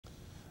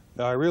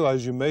Now, I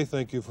realize you may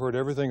think you've heard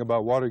everything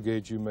about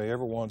Watergate you may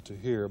ever want to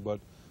hear, but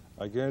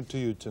I guarantee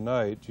you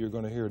tonight you're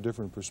going to hear a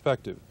different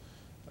perspective.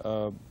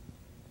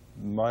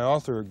 My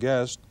author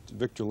guest,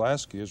 Victor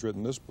Lasky, has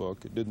written this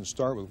book. It didn't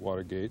start with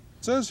Watergate.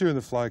 It says here in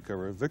the fly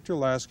cover, Victor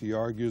Lasky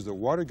argues that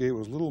Watergate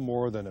was little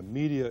more than a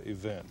media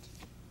event.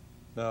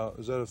 Now,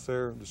 is that a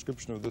fair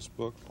description of this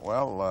book?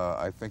 Well,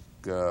 I think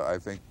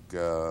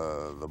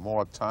the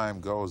more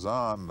time goes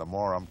on, the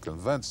more I'm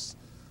convinced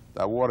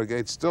that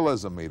Watergate still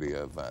is a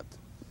media event.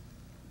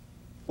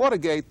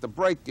 Watergate, the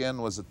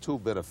break-in, was a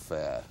two-bit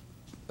affair.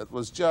 It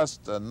was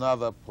just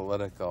another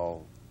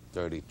political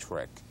dirty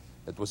trick.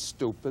 It was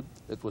stupid,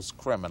 it was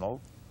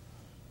criminal,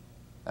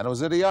 and it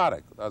was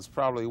idiotic. That's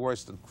probably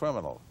worse than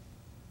criminal.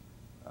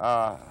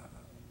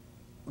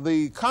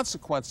 The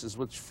consequences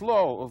which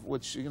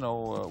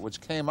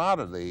came out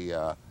of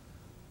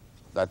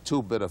that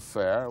two-bit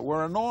affair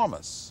were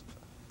enormous.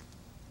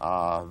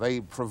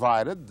 They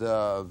provided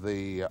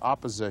the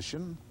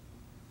opposition,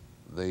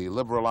 the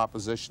liberal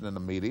opposition in the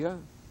media,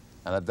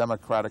 and a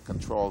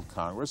Democratic-controlled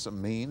Congress a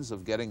means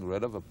of getting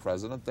rid of a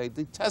president they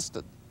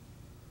detested.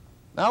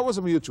 Now, it was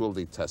a mutual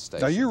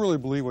detestation. Now, you really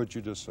believe what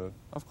you just said?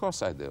 Of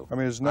course I do. I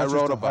mean, it's not I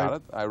wrote about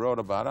it. I wrote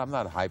about it. I'm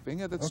not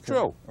hyping it. It's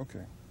true.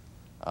 Okay.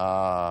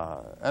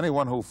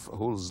 Anyone who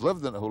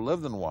lived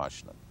in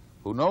Washington,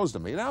 who knows the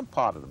media, I'm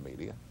part of the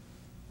media,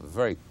 a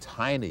very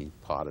tiny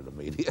part of the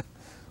media,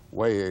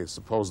 way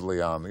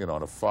supposedly on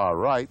the far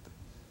right,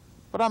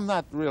 but I'm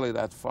not really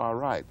that far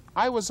right.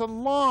 I was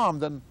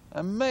alarmed and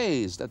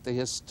amazed at the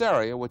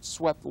hysteria which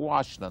swept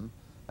Washington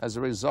as a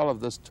result of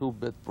this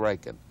two-bit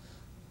break-in.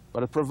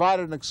 But it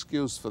provided an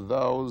excuse for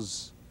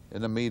those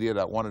in the media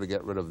that wanted to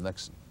get rid of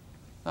Nixon.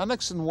 Now,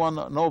 Nixon won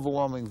an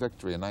overwhelming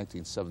victory in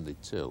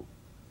 1972.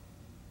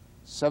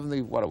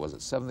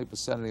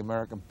 70% of the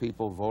American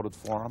people voted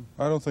for him?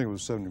 I don't think it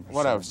was 70%.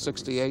 Whatever,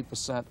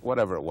 68%,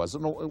 whatever it was.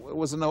 It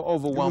was an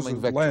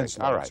overwhelming victory.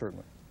 Landslide, all right.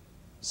 Certainly.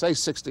 Say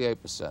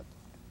 68%.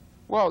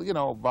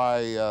 Well,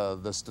 by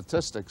the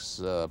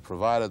statistics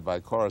provided by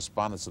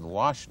correspondents in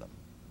Washington,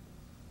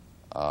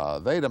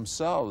 they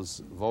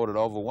themselves voted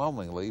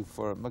overwhelmingly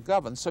for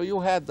McGovern. So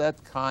you had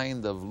that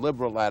kind of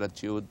liberal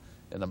attitude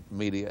in the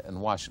media in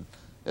Washington.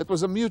 It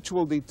was a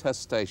mutual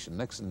detestation.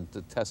 Nixon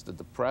detested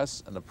the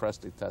press, and the press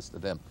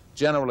detested him.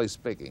 Generally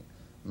speaking,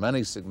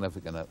 many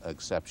significant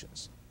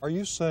exceptions. Are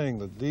you saying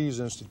that these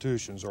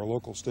institutions, or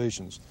local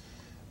stations,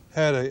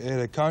 had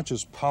a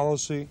conscious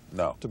policy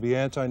to be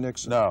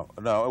anti-Nixon? No,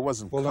 it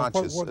wasn't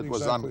conscious. What it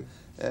was exactly?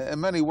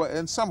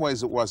 in some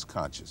ways it was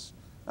conscious.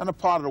 And a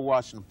part of the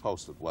Washington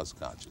Post it was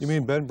conscious. You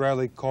mean Ben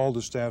Bradley called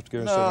the staff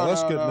together and said,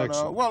 let's get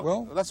Nixon? No.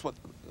 Well, that's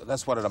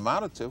what it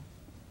amounted to.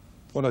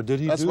 Well, now, did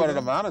he That's do what that? it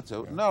amounted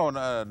to. Yeah. No,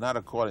 not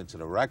according to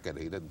the record.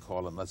 He didn't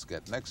call him, let's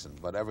get Nixon.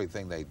 But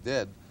everything they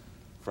did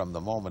from the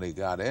moment he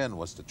got in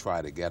was to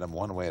try to get him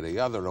one way or the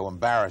other, to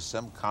embarrass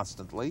him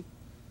constantly.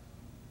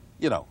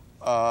 The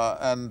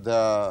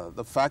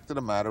fact of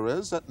the matter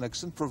is that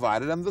Nixon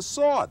provided him the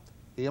sword.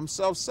 He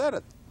himself said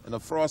it in the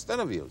Frost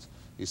interviews.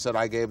 He said,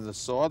 I gave him the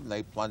sword, and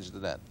they plunged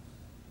it in.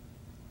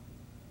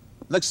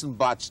 Nixon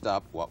botched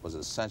up what was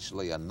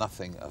essentially a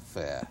nothing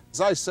affair. As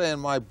I say in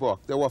my book,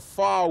 there were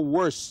far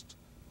worse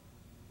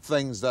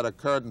things that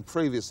occurred in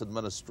previous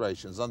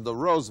administrations under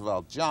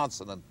Roosevelt,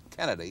 Johnson, and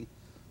Kennedy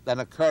than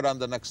occurred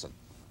under Nixon.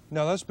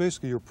 Now, that's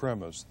basically your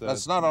premise.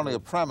 That's not only a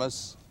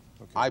premise,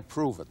 I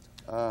prove it.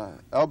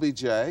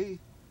 LBJ,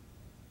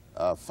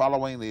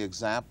 following the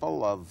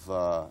example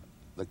of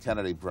the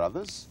Kennedy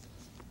brothers,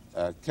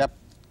 kept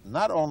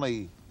not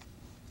only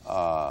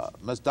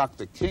Ms.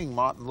 Dr. King,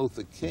 Martin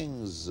Luther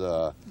King's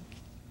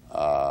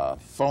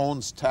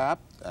phones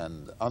tapped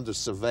and under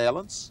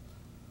surveillance,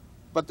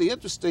 but the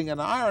interesting and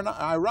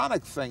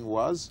ironic thing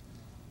was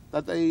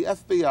that the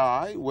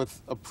FBI,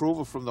 with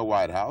approval from the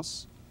White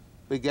House,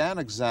 began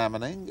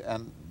examining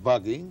and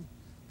bugging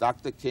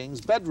Dr.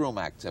 King's bedroom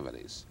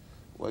activities.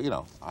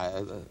 Well,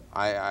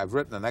 I've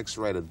written an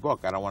X-rated book.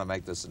 I don't want to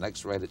make this an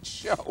X-rated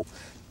show.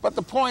 But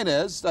the point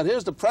is that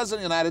here's the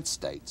President of the United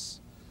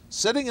States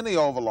sitting in the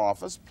Oval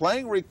Office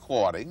playing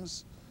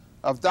recordings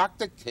of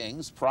Dr.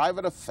 King's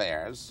private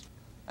affairs,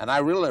 and I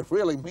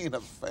really mean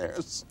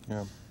affairs.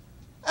 Yeah.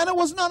 And it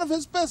was none of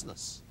his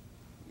business.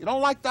 You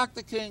don't like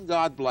Dr. King,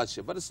 God bless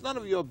you, but it's none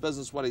of your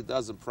business what he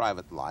does in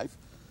private life.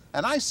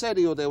 And I say to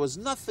you, there was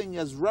nothing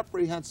as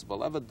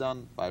reprehensible ever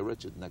done by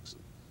Richard Nixon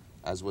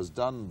as was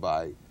done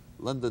by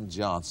Lyndon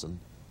Johnson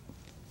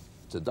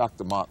to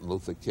Dr. Martin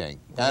Luther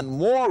King. And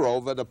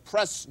moreover, the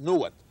press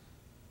knew it,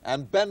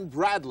 and Ben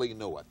Bradley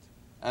knew it.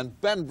 And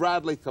Ben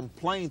Bradley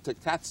complained to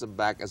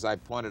Katzenbach, as I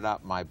pointed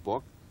out in my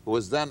book, who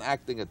was then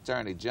acting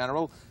Attorney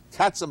General.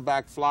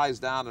 Katzenbach flies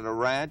down to the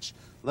ranch.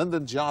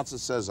 Lyndon Johnson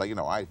says, I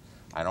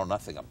know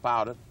nothing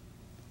about it.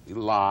 He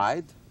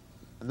lied.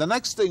 And the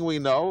next thing we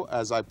know,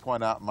 as I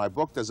point out in my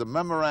book, there's a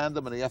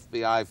memorandum in the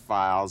FBI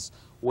files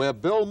where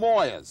Bill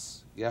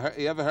Moyers, you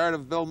ever heard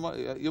of Bill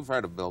Moyers? You've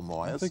heard of Bill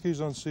Moyers. I think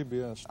he's on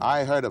CBS.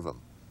 I heard of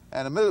him.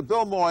 And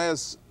Bill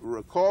Moyers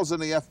calls in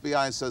the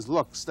FBI and says,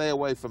 look, stay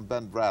away from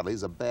Ben Bradley.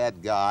 He's a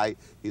bad guy.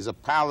 He's a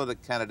pal of the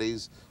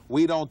Kennedys.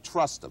 We don't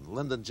trust him.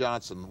 Lyndon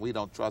Johnson, we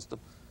don't trust him.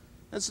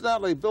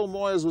 Incidentally, Bill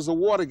Moyers was a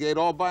Watergate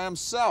all by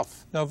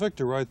himself. Now,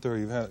 Victor, right there,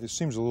 it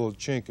seems a little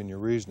chink in your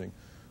reasoning.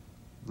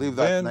 Leave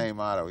that name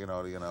out of, you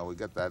know, we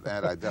get that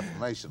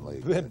Anti-Defamation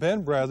League.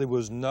 Ben Bradley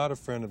was not a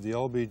friend of the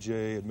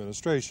LBJ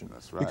administration.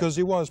 That's right. Because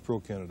he was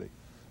pro-Kennedy.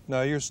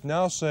 Now, you're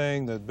now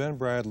saying that Ben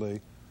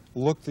Bradley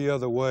looked the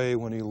other way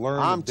when he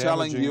learned I'm of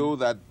damaging... telling you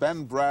that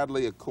Ben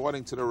Bradley,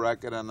 according to the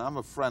record, and I'm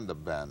a friend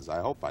of Ben's, I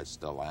hope I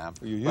still am,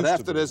 but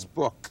after this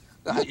book,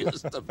 I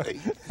used to be.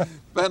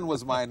 Ben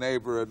was my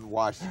neighbor in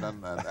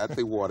Washington, and at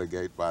the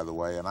Watergate, by the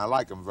way, and I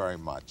like him very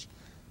much.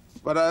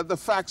 But the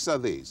facts are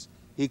these.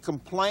 He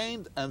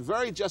complained, and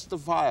very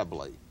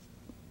justifiably,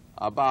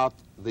 about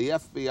the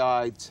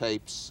FBI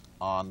tapes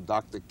on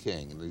Dr.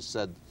 King. And he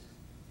said,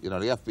 you know,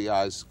 the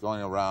FBI's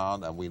going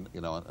around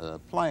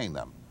and playing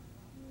them.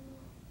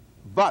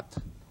 But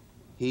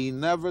he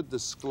never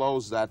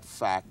disclosed that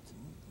fact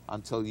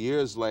until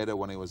years later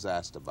when he was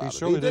asked about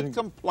it. He did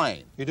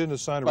complain. He didn't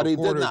assign a but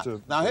reporter he did not.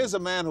 to... Now, here's a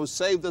man who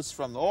saved us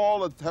from all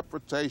the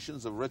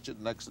interpretations of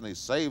Richard Nixon. He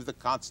saved the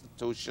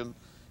Constitution.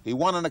 He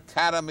won an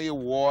Academy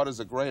Award as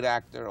a great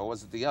actor, or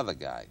was it the other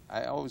guy?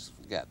 I always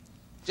forget.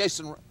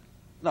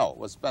 No, it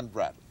was Ben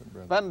Bradley.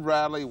 Ben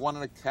Bradley won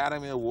an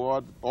Academy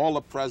Award, All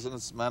the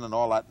President's Men and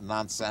all that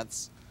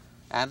nonsense.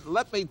 And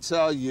let me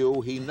tell you,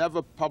 he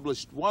never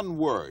published one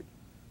word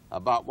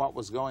about what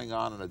was going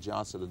on in the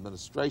Johnson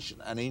administration,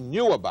 and he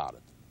knew about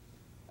it.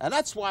 And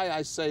that's why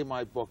I say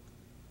my book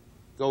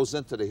goes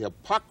into the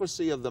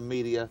hypocrisy of the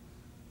media,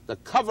 the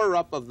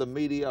cover-up of the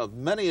media of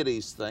many of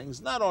these things.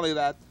 Not only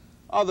that,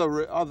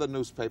 other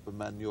newspaper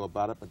men knew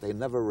about it, but they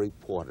never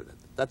reported it.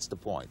 That's the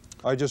point.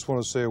 I just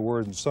want to say a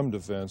word in some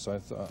defense.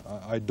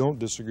 I don't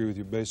disagree with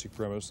your basic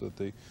premise that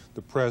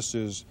the press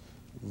is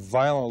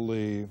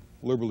violently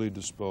liberally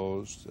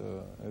disposed,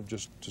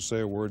 just to say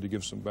a word to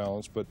give some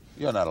balance. But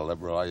you're not a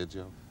liberal, are you,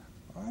 Joe?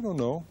 I don't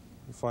know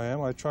if I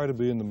am. I try to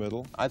be in the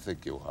middle. I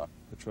think you are.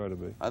 I try to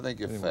be. I think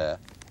you're fair.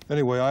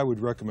 Anyway, I would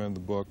recommend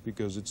the book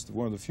because it's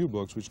one of the few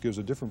books which gives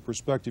a different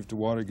perspective to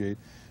Watergate,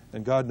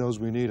 and God knows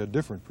we need a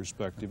different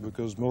perspective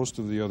because most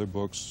of the other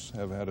books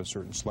have had a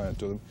certain slant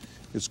to them.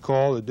 It's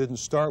called It Didn't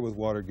Start with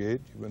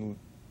Watergate. You've been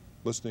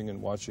listening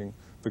and watching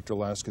Victor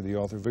Lasky, the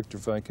author. Victor,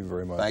 thank you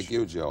very much. Thank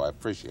you, Joe. I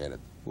appreciate it.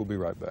 We'll be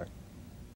right back.